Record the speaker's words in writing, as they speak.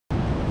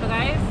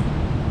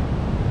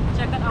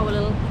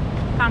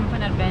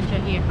adventure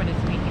here for this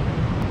weekend.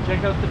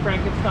 Check out the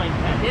Frankenstein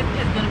tent. This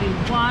is going to be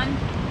one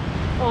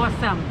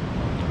awesome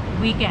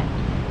weekend.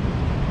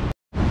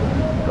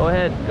 Go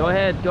ahead, go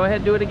ahead, go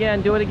ahead, do it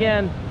again, do it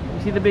again.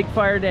 You see the big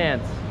fire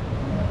dance.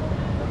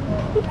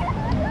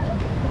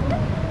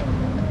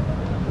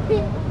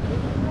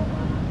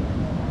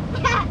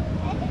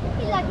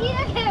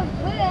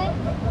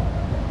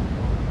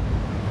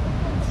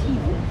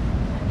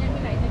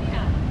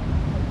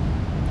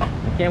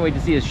 I can't wait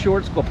to see his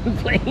shorts go up in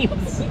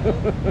flames.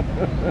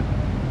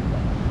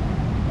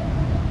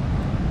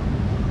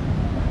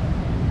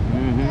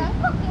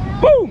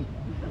 Boom!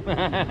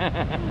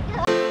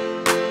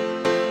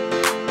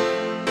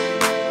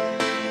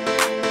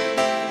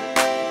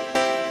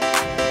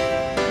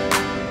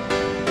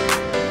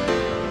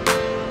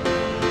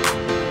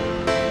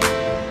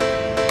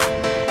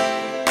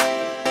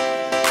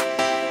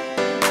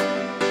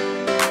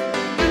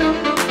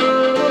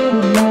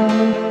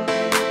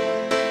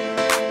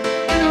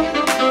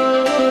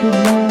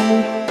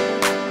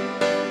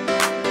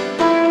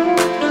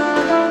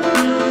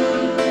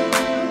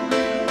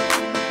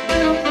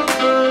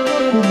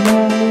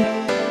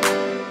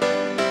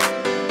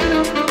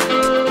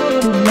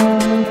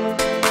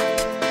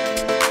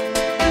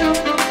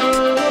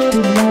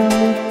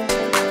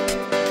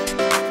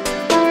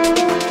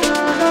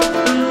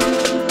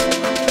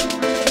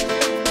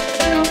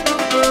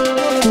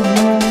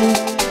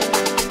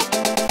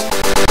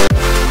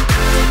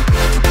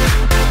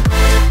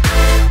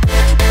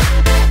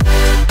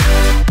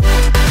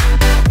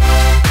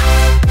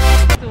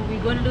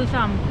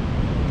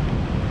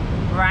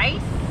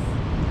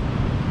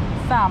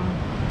 Some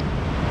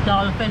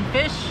dolphin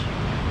fish.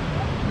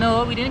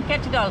 No, we didn't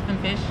catch a dolphin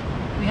fish.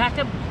 We had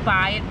to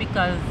buy it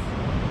because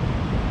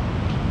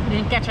we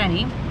didn't catch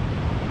any.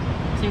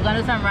 So we're gonna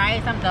do some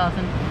rice, some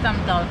dolphin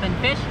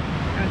fish,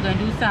 and we're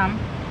gonna do some,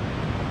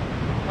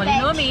 well, you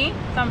know me,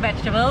 some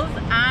vegetables,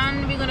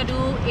 and we're gonna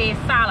do a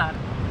salad.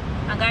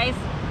 And guys,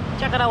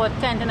 check out our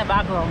tent in the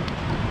background.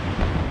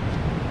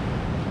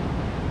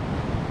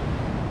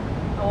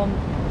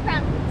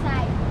 Front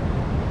side.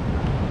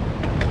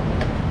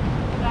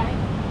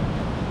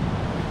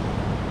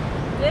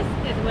 This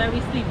is where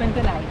we're sleeping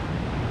tonight.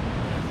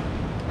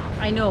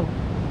 I know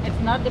it's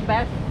not the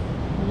best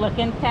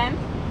looking tent.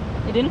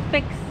 It didn't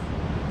fix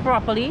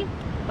properly,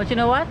 but you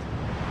know what?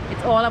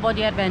 It's all about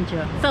the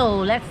adventure. So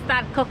let's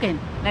start cooking.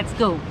 Let's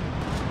go.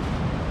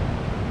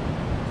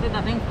 So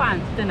nothing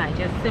fancy tonight,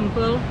 just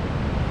simple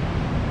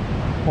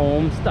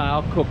Home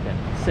style cooking.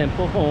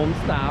 Simple home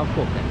style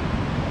cooking.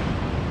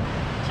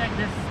 Check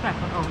this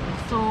pepper out.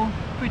 It's so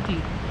pretty.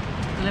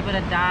 A little bit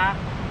of dark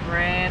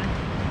red.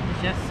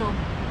 It's just so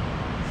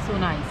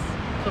nice,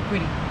 so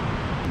pretty.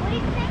 What do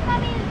you think,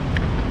 Mommy?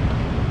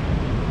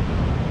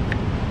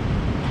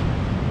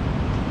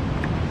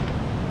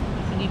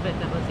 See the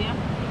vegetables here?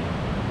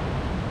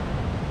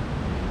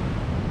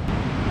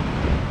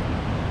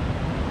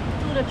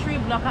 Two to three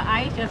block of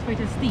ice just for it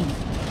to steam.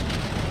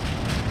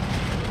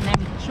 And then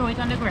we throw it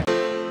on the grill.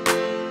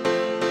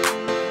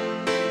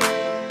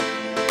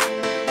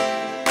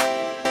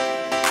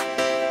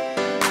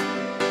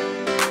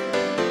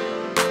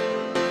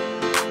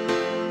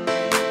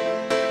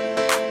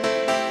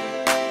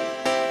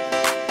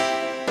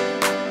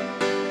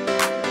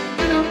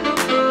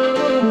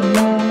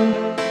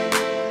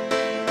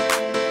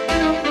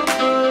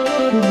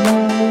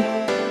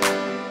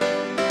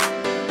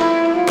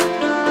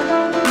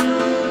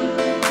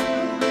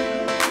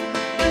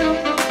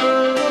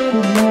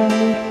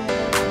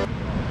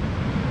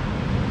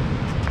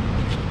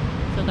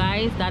 So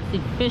guys, that's the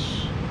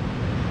fish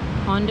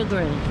on the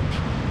grill,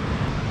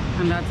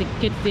 and that's the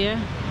kids there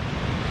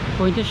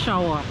going to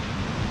shower.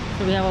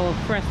 So we have our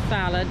fresh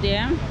salad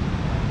there,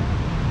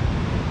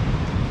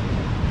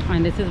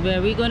 and this is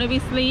where we're going to be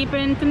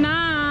sleeping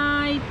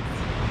tonight.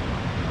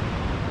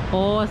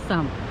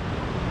 Awesome.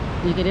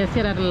 You can just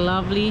see that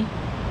lovely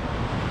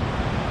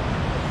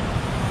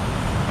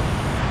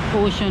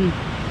ocean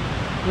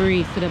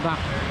breeze to the back.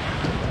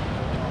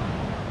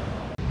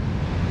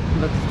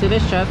 Looks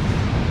delicious.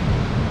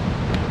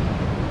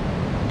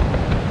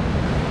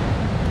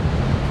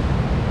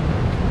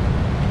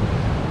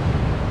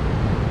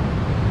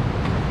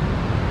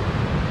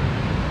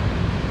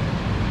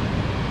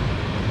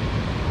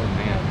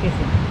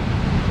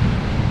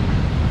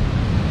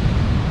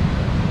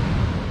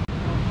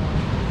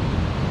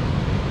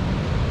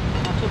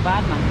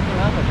 Bad man, I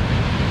love it.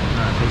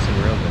 Ah, it tastes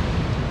real good.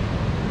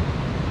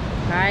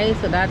 Guys,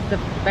 so that's the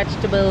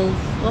vegetables.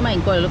 Oh my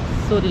god, it looks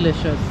so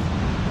delicious.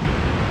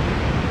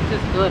 This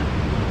is good.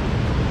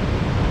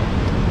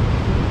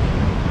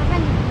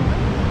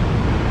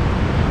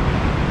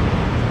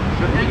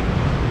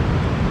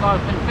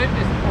 Dolphin fish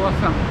is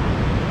awesome.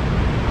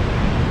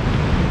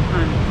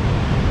 And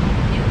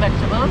these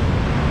vegetables.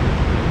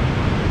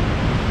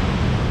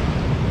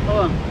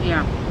 Oh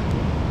yeah,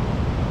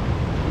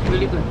 it's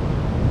really good.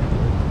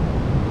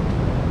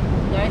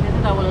 Guys, this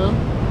is our little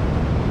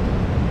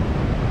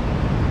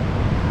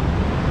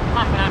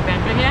half an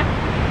adventure here.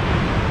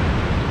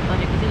 So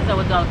you can see this is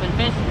our dolphin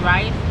fish,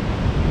 rice,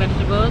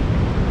 vegetables.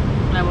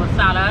 I have a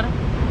salad,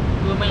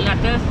 romaine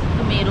lettuce,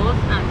 tomatoes,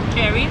 and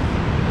cherries.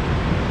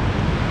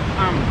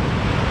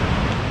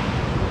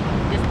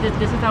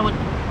 This is how it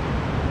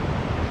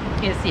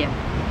is here.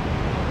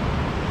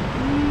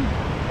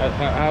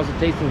 How's it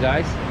tasting,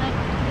 guys?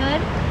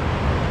 Good.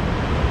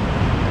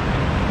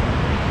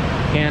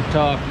 Can't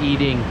talk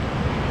eating.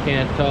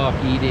 Can't talk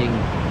eating.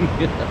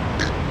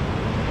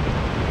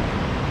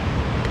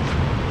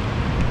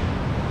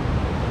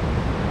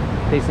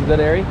 Tasting good,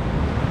 Ari?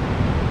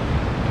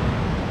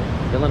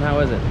 Dylan, how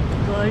is it?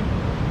 Good.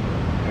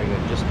 Very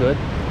good. Just good?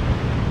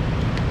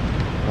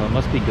 Well, it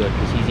must be good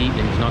because he's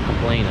eating. He's not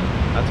complaining.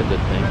 That's a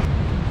good thing.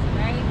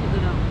 Right, we're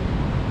gonna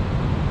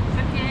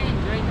sit here,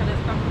 enjoy each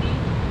other's company,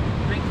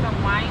 drink some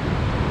wine,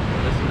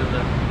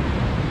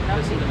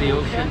 Listen to the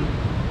ocean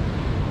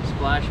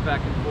splash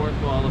back and forth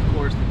while, of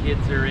course, the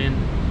kids are in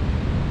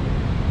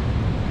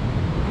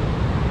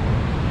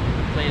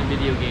playing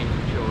video games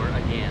for sure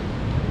again.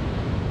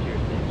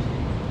 Cheers, Dave.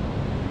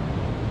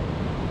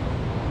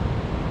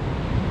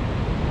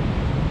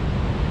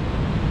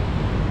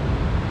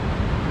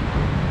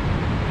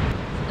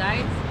 So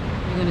guys,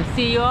 we're gonna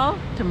see you all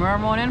tomorrow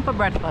morning for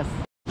breakfast.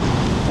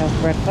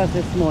 That's breakfast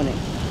this morning.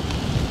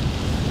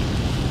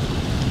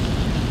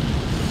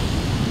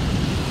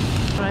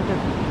 Trying to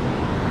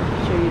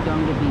show you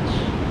down the beach.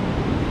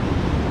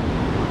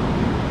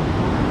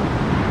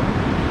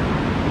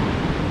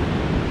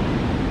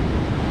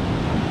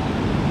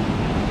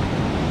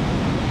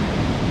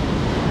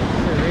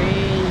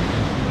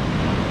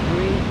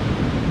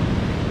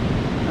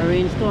 A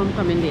rainstorm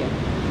coming there.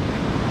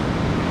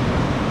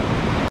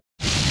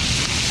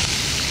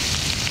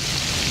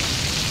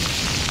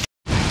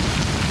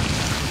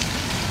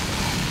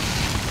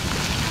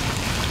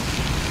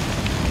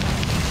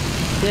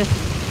 This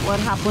what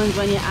happens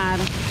when you add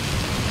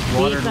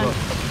Water beef and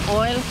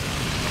oil.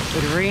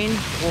 It rains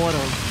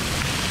water.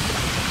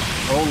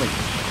 Only.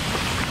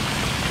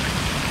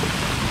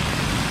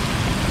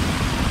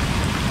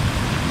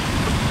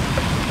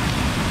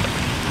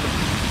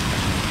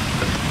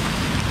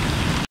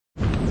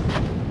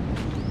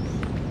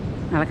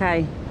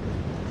 Malachi,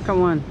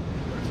 come on.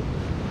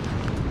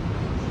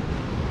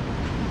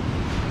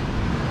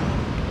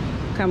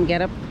 Come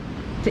get up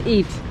to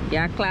eat. You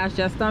have class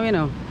just now, you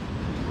know.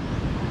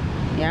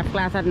 You have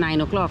class at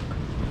 9 o'clock.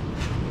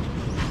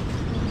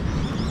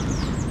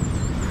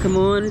 Come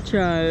on,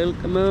 child.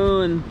 Come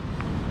on.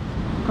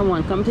 Come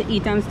on, come to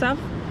eat and stuff.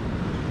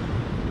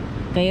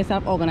 Get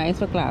yourself organized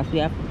for class. We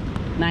have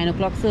 9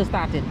 o'clock still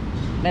started.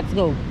 Let's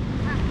go.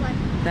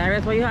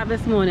 Darius, what you have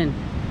this morning?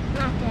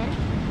 Nothing.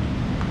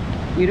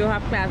 You don't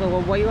have class,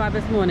 or what you have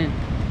this morning?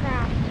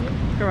 Karate.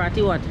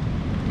 Karate what?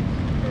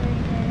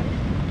 Breathing.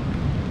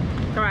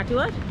 Karate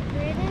what?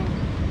 Breathing.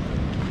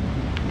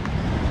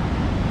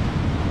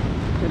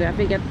 So they have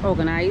to get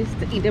organized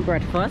to eat the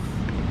breakfast.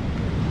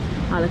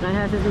 Malachi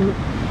has his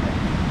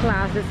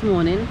class this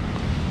morning.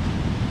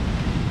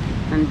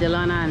 And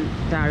Dylan and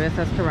Darius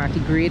has karate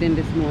grading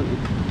this morning.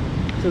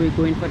 So we're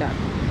going for that.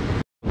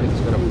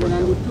 We're going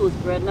to do toast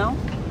bread now.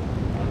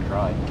 I'll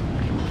try.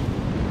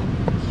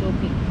 Show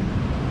people.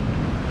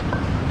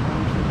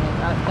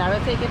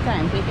 Darius, take your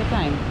time, take your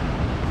time.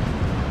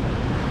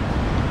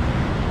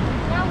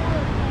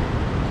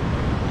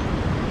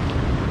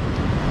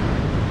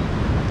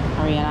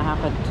 Ariana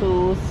have a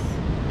toast.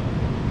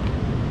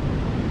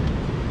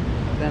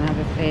 Then have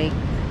his egg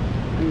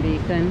and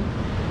bacon.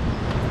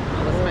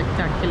 All the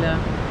spectacular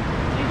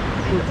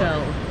hotel.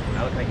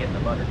 Malachi getting the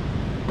butter.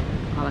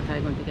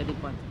 Malachi going to get the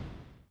butter.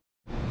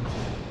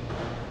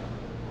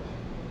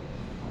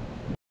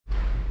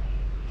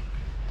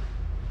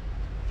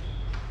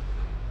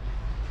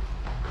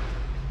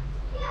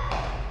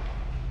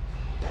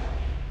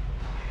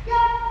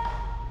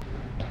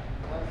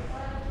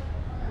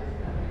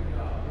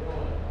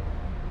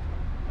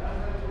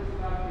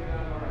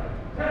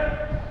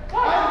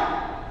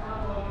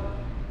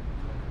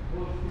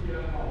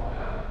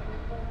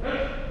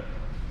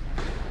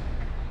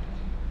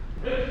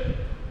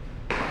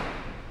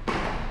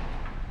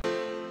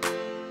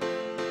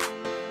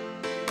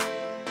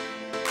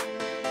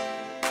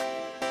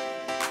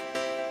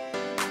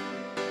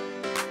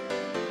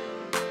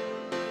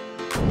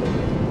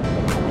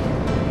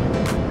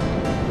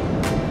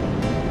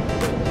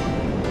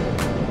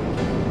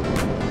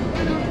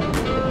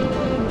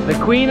 The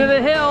queen of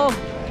the hill.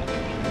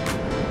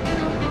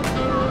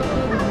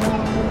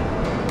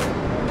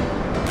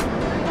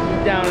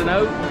 Down and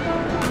out.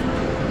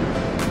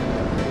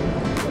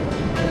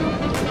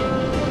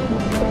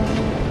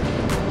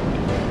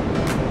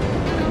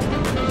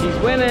 She's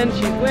winning,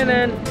 she's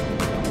winning.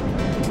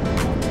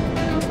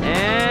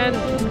 And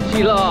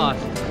she lost.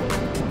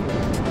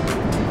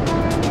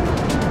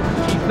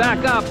 She's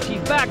back up,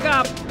 she's back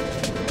up.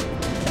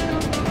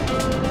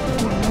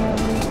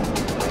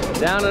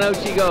 Down and out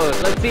she goes.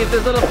 Let's see if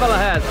this little fella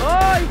has.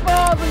 Oh, he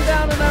falls and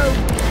down and out.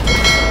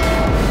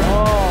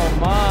 Oh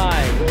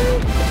my.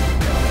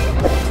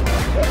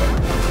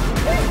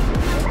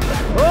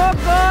 Oh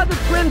God, the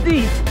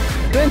 20s.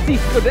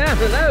 20s go down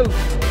and out.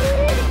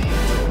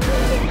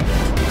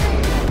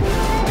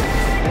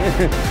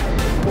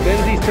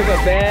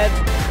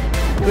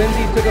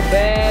 Twinsies took a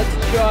bad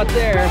shot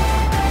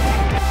there.